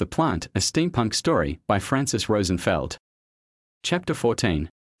The Plant, a Steampunk Story, by Francis Rosenfeld. Chapter 14.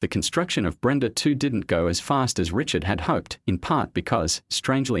 The construction of Brenda 2 didn't go as fast as Richard had hoped, in part because,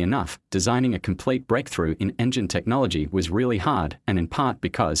 strangely enough, designing a complete breakthrough in engine technology was really hard, and in part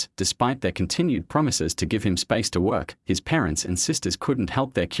because, despite their continued promises to give him space to work, his parents and sisters couldn't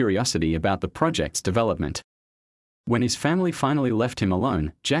help their curiosity about the project's development. When his family finally left him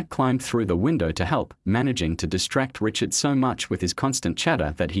alone, Jack climbed through the window to help, managing to distract Richard so much with his constant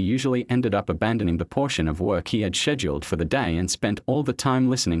chatter that he usually ended up abandoning the portion of work he had scheduled for the day and spent all the time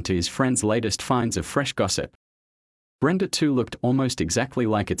listening to his friend's latest finds of fresh gossip. Brenda 2 looked almost exactly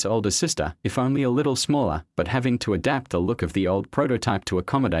like its older sister, if only a little smaller, but having to adapt the look of the old prototype to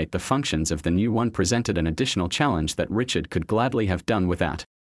accommodate the functions of the new one presented an additional challenge that Richard could gladly have done without.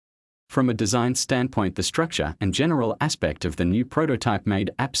 From a design standpoint, the structure and general aspect of the new prototype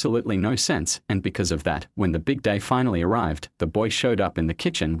made absolutely no sense, and because of that, when the big day finally arrived, the boy showed up in the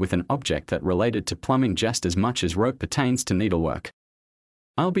kitchen with an object that related to plumbing just as much as rope pertains to needlework.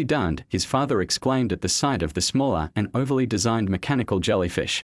 "I'll be darned," his father exclaimed at the sight of the smaller and overly designed mechanical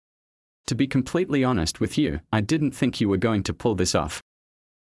jellyfish. "To be completely honest with you, I didn't think you were going to pull this off.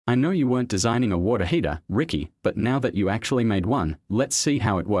 I know you weren't designing a water heater, Ricky, but now that you actually made one, let's see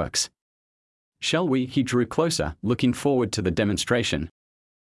how it works. Shall we?" He drew closer, looking forward to the demonstration.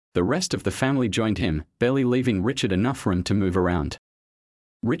 The rest of the family joined him, barely leaving Richard enough room to move around.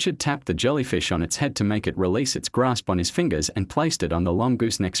 Richard tapped the jellyfish on its head to make it release its grasp on his fingers and placed it on the long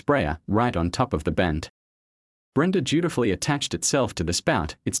gooseneck sprayer, right on top of the bend. Brenda dutifully attached itself to the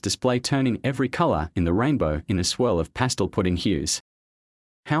spout, its display turning every color in the rainbow in a swirl of pastel pudding hues.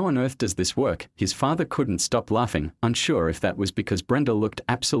 "How on earth does this work?" His father couldn't stop laughing, unsure if that was because Brenda looked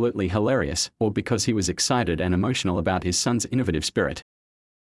absolutely hilarious, or because he was excited and emotional about his son's innovative spirit.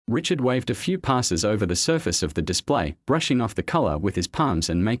 Richard waved a few passes over the surface of the display, brushing off the color with his palms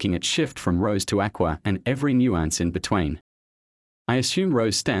and making it shift from rose to aqua and every nuance in between. "I assume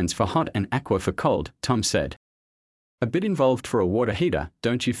rose stands for hot and aqua for cold," Tom said. "A bit involved for a water heater,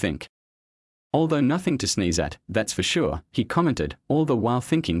 don't you think? Although nothing to sneeze at, that's for sure," he commented, all the while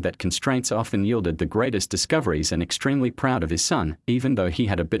thinking that constraints often yielded the greatest discoveries and extremely proud of his son, even though he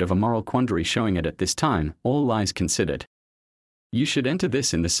had a bit of a moral quandary showing it at this time, all lies considered. "You should enter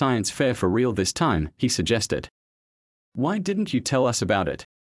this in the science fair for real this time," he suggested. "Why didn't you tell us about it?"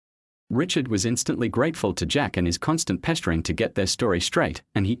 Richard was instantly grateful to Jack and his constant pestering to get their story straight,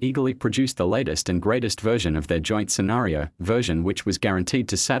 and he eagerly produced the latest and greatest version of their joint scenario, version which was guaranteed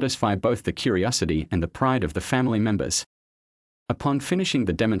to satisfy both the curiosity and the pride of the family members. Upon finishing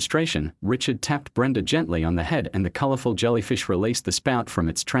the demonstration, Richard tapped Brenda gently on the head and the colorful jellyfish released the spout from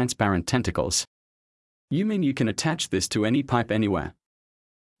its transparent tentacles. "You mean you can attach this to any pipe anywhere?"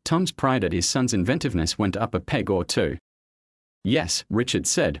 Tom's pride at his son's inventiveness went up a peg or two. "Yes," Richard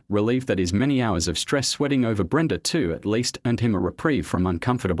said, relieved that his many hours of stress sweating over Brenda 2 at least earned him a reprieve from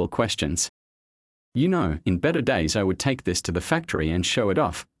uncomfortable questions. "You know, in better days I would take this to the factory and show it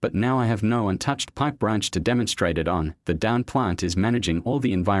off, but now I have no untouched pipe branch to demonstrate it on. The down plant is managing all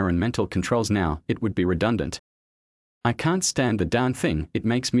the environmental controls now, it would be redundant. I can't stand the down thing, it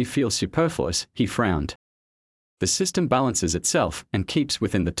makes me feel superfluous," he frowned. "The system balances itself and keeps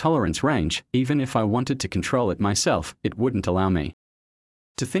within the tolerance range. Even if I wanted to control it myself, it wouldn't allow me.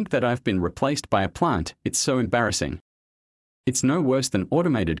 To think that I've been replaced by a plant, it's so embarrassing." "It's no worse than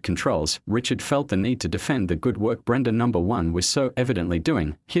automated controls." Richard felt the need to defend the good work Brenda number 1 was so evidently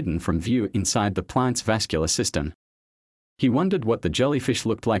doing, hidden from view inside the plant's vascular system. He wondered what the jellyfish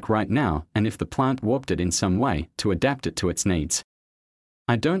looked like right now, and if the plant warped it in some way to adapt it to its needs.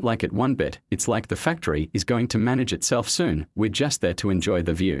 "I don't like it one bit. It's like the factory is going to manage itself soon, we're just there to enjoy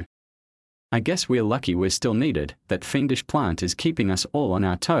the view. I guess we're lucky we're still needed, that fiendish plant is keeping us all on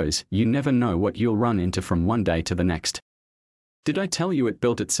our toes, you never know what you'll run into from one day to the next. Did I tell you it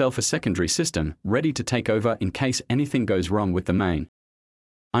built itself a secondary system, ready to take over in case anything goes wrong with the main?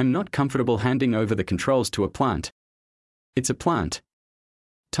 I'm not comfortable handing over the controls to a plant." "It's a plant."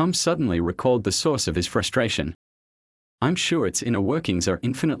 Tom suddenly recalled the source of his frustration. "I'm sure its inner workings are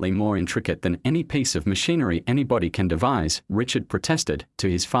infinitely more intricate than any piece of machinery anybody can devise," Richard protested, to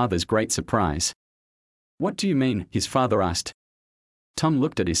his father's great surprise. "What do you mean?" his father asked. Tom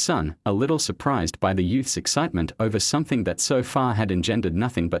looked at his son, a little surprised by the youth's excitement over something that so far had engendered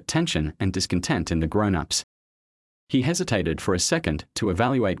nothing but tension and discontent in the grown-ups. He hesitated for a second to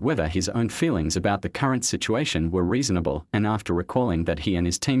evaluate whether his own feelings about the current situation were reasonable, and after recalling that he and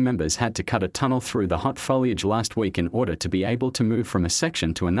his team members had to cut a tunnel through the hot foliage last week in order to be able to move from a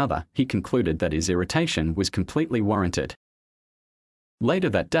section to another, he concluded that his irritation was completely warranted. Later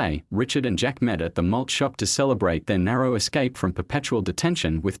that day, Richard and Jack met at the malt shop to celebrate their narrow escape from perpetual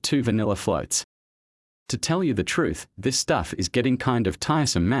detention with 2 vanilla floats. "To tell you the truth, this stuff is getting kind of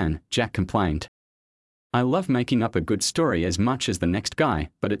tiresome, man," Jack complained. "I love making up a good story as much as the next guy,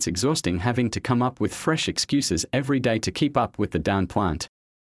 but it's exhausting having to come up with fresh excuses every day to keep up with the darn plant.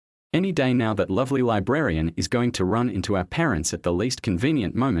 Any day now that lovely librarian is going to run into our parents at the least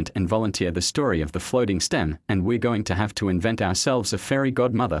convenient moment and volunteer the story of the floating stem, and we're going to have to invent ourselves a fairy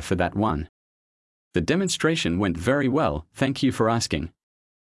godmother for that one." "The demonstration went very well, thank you for asking,"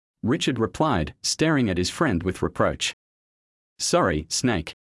 Richard replied, staring at his friend with reproach. "Sorry,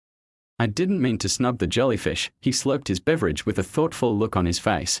 Snake. I didn't mean to snub the jellyfish." He slurped his beverage with a thoughtful look on his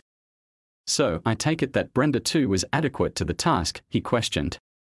face. "So, I take it that Brenda too was adequate to the task?" he questioned.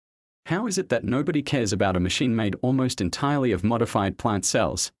 "How is it that nobody cares about a machine made almost entirely of modified plant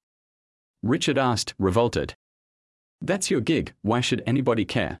cells?" Richard asked, revolted. "That's your gig, why should anybody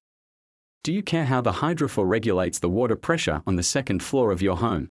care? Do you care how the hydrofor regulates the water pressure on the second floor of your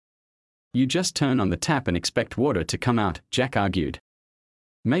home? You just turn on the tap and expect water to come out," Jack argued.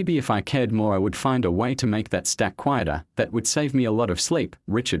 "Maybe if I cared more I would find a way to make that stack quieter, that would save me a lot of sleep,"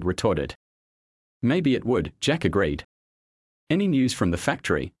 Richard retorted. "Maybe it would," Jack agreed. "Any news from the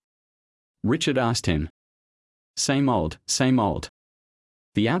factory?" Richard asked him. Same old, same old.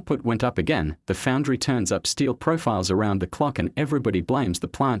 The output went up again, the foundry turns up steel profiles around the clock and everybody blames the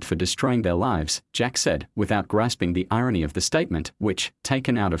plant for destroying their lives," Jack said, without grasping the irony of the statement, which,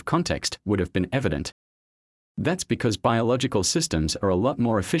 taken out of context, would have been evident. "That's because biological systems are a lot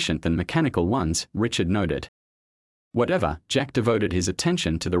more efficient than mechanical ones," Richard noted. Whatever, Jack devoted his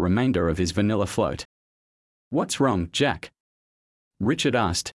attention to the remainder of his vanilla float. "What's wrong, Jack?" Richard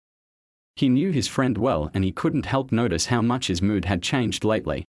asked. He knew his friend well and he couldn't help notice how much his mood had changed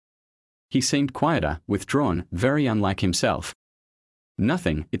lately. He seemed quieter, withdrawn, very unlike himself.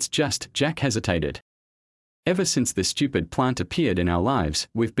 "Nothing, it's just," Jack hesitated. "Ever since this stupid plant appeared in our lives,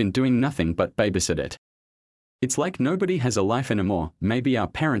 we've been doing nothing but babysit it. It's like nobody has a life anymore. Maybe our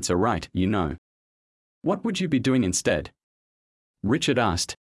parents are right, you know." "What would you be doing instead?" Richard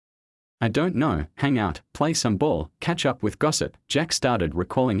asked. "I don't know, hang out, play some ball, catch up with gossip," Jack started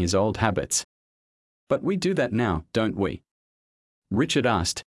recalling his old habits. "But we do that now, don't we?" Richard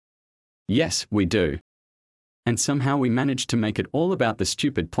asked. "Yes, we do. And somehow we managed to make it all about the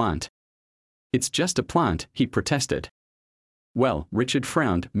stupid plant." "It's just a plant," he protested. "Well," Richard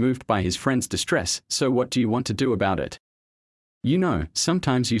frowned, moved by his friend's distress, "so what do you want to do about it?" "You know,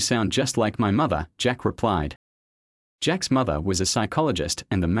 sometimes you sound just like my mother," Jack replied. Jack's mother was a psychologist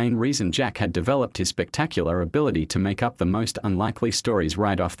and the main reason Jack had developed his spectacular ability to make up the most unlikely stories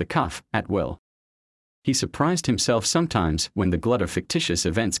right off the cuff, at will. He surprised himself sometimes when the glut of fictitious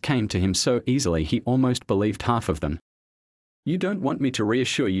events came to him so easily he almost believed half of them. "You don't want me to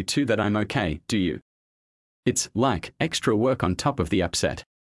reassure you two that I'm okay, do you? It's like extra work on top of the upset.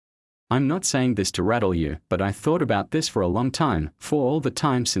 I'm not saying this to rattle you, but I thought about this for a long time, for all the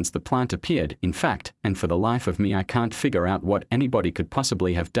time since the plant appeared, in fact, and for the life of me I can't figure out what anybody could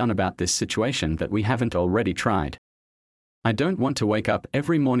possibly have done about this situation that we haven't already tried. I don't want to wake up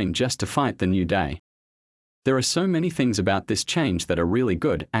every morning just to fight the new day. There are so many things about this change that are really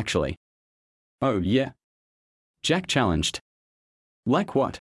good, actually." "Oh yeah?" Jack challenged. "Like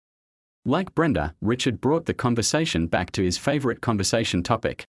what?" "Like Brenda," Richard brought the conversation back to his favorite conversation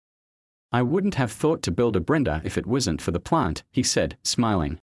topic. "I wouldn't have thought to build a Brenda if it wasn't for the plant," he said,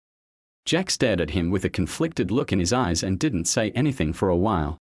 smiling. Jack stared at him with a conflicted look in his eyes and didn't say anything for a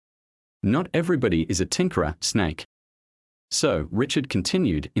while. "Not everybody is a tinkerer, Snake." "So," Richard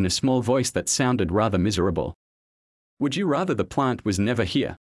continued in a small voice that sounded rather miserable, "would you rather the plant was never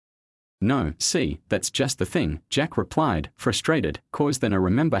here?" "No, see, that's just the thing," Jack replied, frustrated, "'cause then I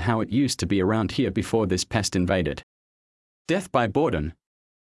remember how it used to be around here before this pest invaded. Death by boredom."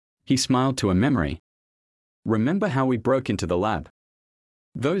 He smiled to a memory. "Remember how we broke into the lab?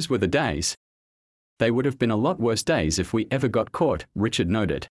 Those were the days." "They would have been a lot worse days if we ever got caught," Richard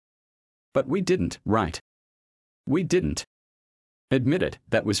noted. "But we didn't, right?" "We didn't." "Admit it,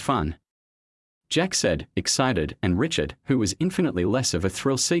 that was fun," Jack said, excited, and Richard, who was infinitely less of a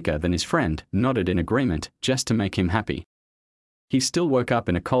thrill-seeker than his friend, nodded in agreement, just to make him happy. He still woke up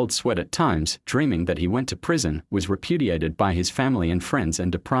in a cold sweat at times, dreaming that he went to prison, was repudiated by his family and friends and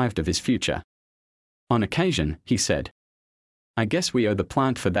deprived of his future. On occasion, he said. "I guess we owe the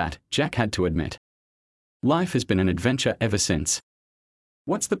plant for that," Jack had to admit. "Life has been an adventure ever since."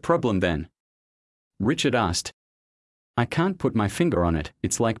 "What's the problem then?" Richard asked. "I can't put my finger on it.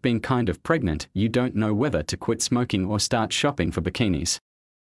 It's like being kind of pregnant, you don't know whether to quit smoking or start shopping for bikinis."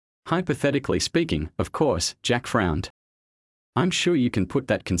 "Hypothetically speaking, of course," Jack frowned. I'm sure you can put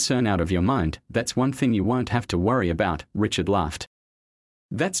that concern out of your mind. That's one thing you won't have to worry about, Richard laughed.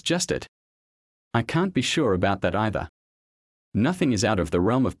 That's just it. I can't be sure about that either. Nothing is out of the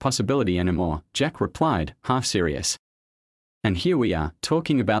realm of possibility anymore, Jack replied, half serious. And here we are,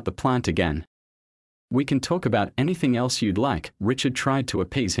 talking about the plant again. We can talk about anything else you'd like, Richard tried to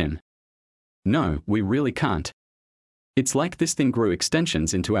appease him. No, we really can't. It's like this thing grew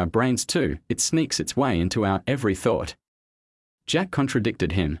extensions into our brains too, it sneaks its way into our every thought. Jack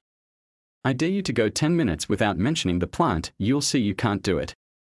contradicted him. I dare you to go 10 minutes without mentioning the plant, you'll see you can't do it.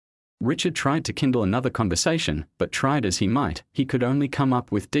 Richard tried to kindle another conversation, but tried as he might, he could only come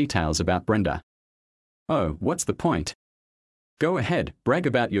up with details about Brenda. Oh, what's the point? Go ahead, brag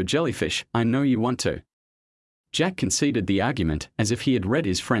about your jellyfish, I know you want to. Jack conceded the argument, as if he had read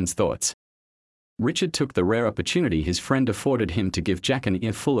his friend's thoughts. Richard took the rare opportunity his friend afforded him to give Jack an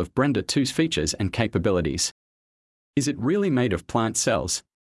earful of Brenda 2's features and capabilities. Is it really made of plant cells?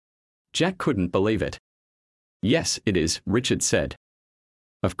 Jack couldn't believe it. Yes, it is, Richard said.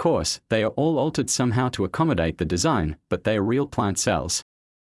 Of course, they are all altered somehow to accommodate the design, but they are real plant cells.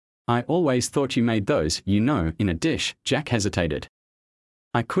 I always thought you made those, you know, in a dish, Jack hesitated.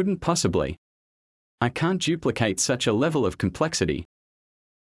 I couldn't possibly. I can't duplicate such a level of complexity.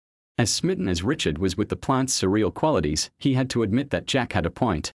 As smitten as Richard was with the plant's surreal qualities, he had to admit that Jack had a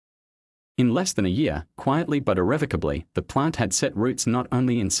point. In less than a year, quietly but irrevocably, the plant had set roots not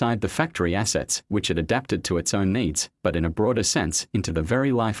only inside the factory assets, which it adapted to its own needs, but in a broader sense, into the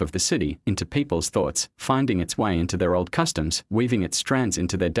very life of the city, into people's thoughts, finding its way into their old customs, weaving its strands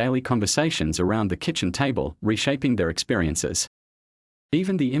into their daily conversations around the kitchen table, reshaping their experiences.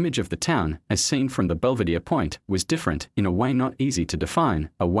 Even the image of the town, as seen from the Belvedere Point, was different, in a way not easy to define,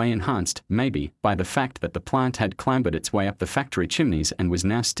 a way enhanced, maybe, by the fact that the plant had clambered its way up the factory chimneys and was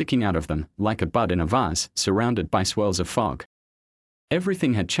now sticking out of them, like a bud in a vase, surrounded by swirls of fog.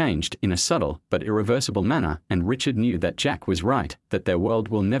 Everything had changed in a subtle but irreversible manner, and Richard knew that Jack was right, that their world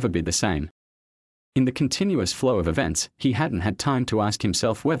will never be the same. In the continuous flow of events, he hadn't had time to ask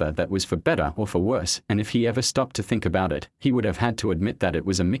himself whether that was for better or for worse, and if he ever stopped to think about it, he would have had to admit that it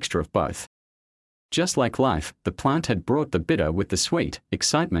was a mixture of both. Just like life, the plant had brought the bitter with the sweet,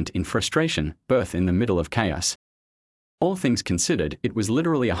 excitement in frustration, birth in the middle of chaos. All things considered, it was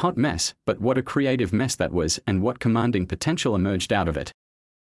literally a hot mess, but what a creative mess that was, and what commanding potential emerged out of it.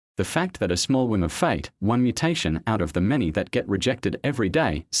 The fact that a small whim of fate, one mutation out of the many that get rejected every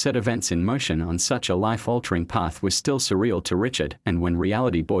day, set events in motion on such a life-altering path was still surreal to Richard, and when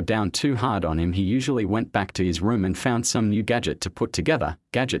reality bore down too hard on him he usually went back to his room and found some new gadget to put together,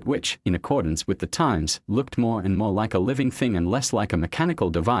 gadget which, in accordance with the times, looked more and more like a living thing and less like a mechanical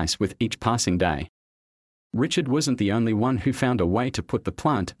device with each passing day. Richard wasn't the only one who found a way to put the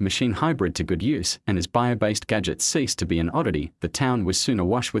plant-machine hybrid to good use, and as bio-based gadgets ceased to be an oddity, the town was soon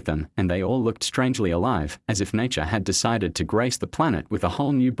awash with them, and they all looked strangely alive, as if nature had decided to grace the planet with a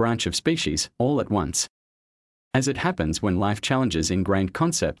whole new branch of species, all at once. As it happens when life challenges ingrained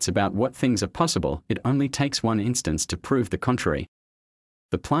concepts about what things are possible, it only takes one instance to prove the contrary.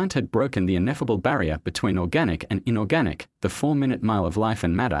 The plant had broken the ineffable barrier between organic and inorganic, the 4-minute mile of life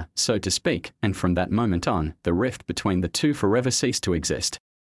and matter, so to speak, and from that moment on, the rift between the two forever ceased to exist.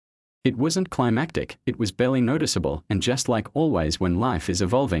 It wasn't climactic, it was barely noticeable, and just like always when life is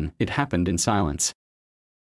evolving, it happened in silence.